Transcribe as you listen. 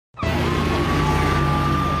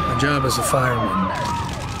job as a fireman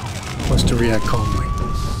was to react calmly.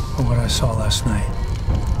 But what I saw last night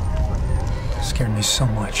scared me so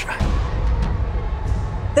much.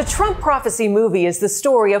 The Trump Prophecy movie is the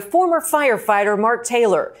story of former firefighter Mark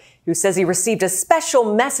Taylor, who says he received a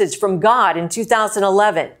special message from God in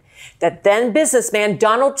 2011 that then businessman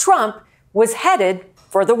Donald Trump was headed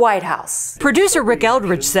for the White House. Producer Rick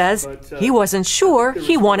Eldridge says he wasn't sure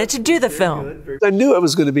he wanted to do the film. I knew it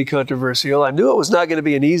was going to be controversial. I knew it was not going to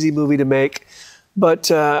be an easy movie to make.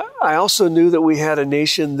 But I also knew that we had a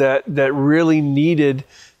nation that really needed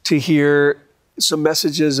to hear some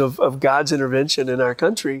messages of God's intervention in our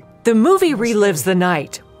country. The movie relives the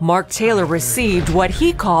night Mark Taylor received what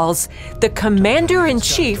he calls the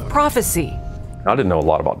Commander-in-Chief prophecy. I didn't know a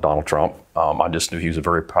lot about Donald Trump. I just knew he was a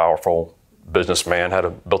very powerful businessman,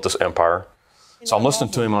 built this empire. So I'm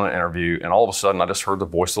listening to him on an interview, and all of a sudden I just heard the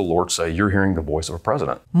voice of the Lord say, "You're hearing the voice of a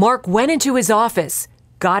president." Mark went into his office,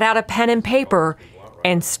 got out a pen and paper,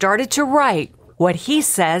 and started to write what he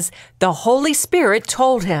says the Holy Spirit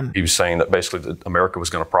told him. He was saying that basically that America was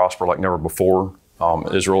going to prosper like never before.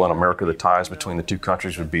 Israel and America, the ties between the two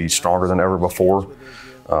countries would be stronger than ever before.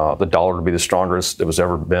 The dollar would be the strongest it was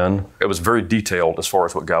ever been. It was very detailed as far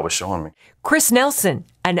as what God was showing me. Chris Nelson,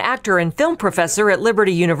 an actor and film professor at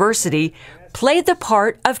Liberty University, played the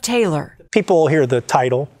part of Taylor. People hear the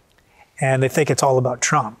title and they think it's all about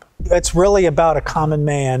Trump. It's really about a common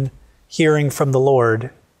man hearing from the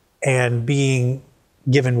Lord and being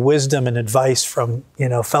given wisdom and advice from,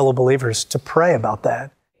 fellow believers to pray about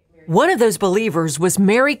that. One of those believers was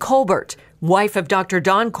Mary Colbert, wife of Dr.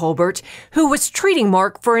 Don Colbert, who was treating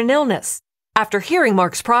Mark for an illness. After hearing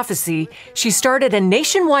Mark's prophecy, she started a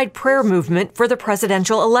nationwide prayer movement for the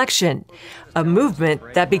presidential election, a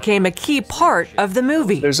movement that became a key part of the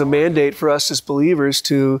movie. There's a mandate for us as believers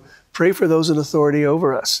to pray for those in authority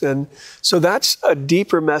over us. And so that's a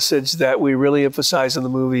deeper message that we really emphasize in the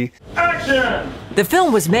movie. Action! The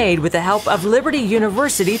film was made with the help of Liberty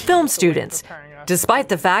University film students, despite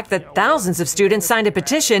the fact that thousands of students signed a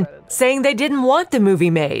petition saying they didn't want the movie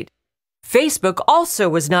made. Facebook also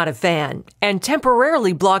was not a fan and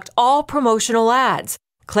temporarily blocked all promotional ads,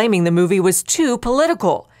 claiming the movie was too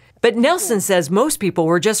political. But Nelson says most people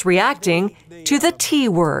were just reacting to the T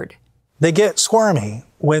word. They get squirmy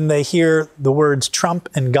when they hear the words Trump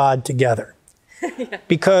and God together,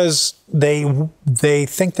 because they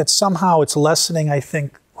think that somehow it's lessening,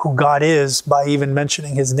 who God is by even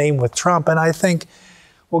mentioning his name with Trump. And I think,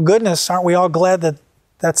 well, goodness, aren't we all glad that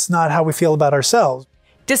that's not how we feel about ourselves?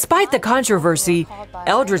 Despite the controversy,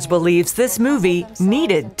 Eldridge believes this movie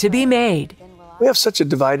needed to be made. We have such a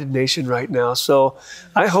divided nation right now, so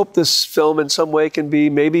I hope this film in some way can be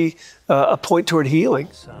maybe a point toward healing.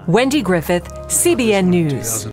 Wendy Griffith, CBN News.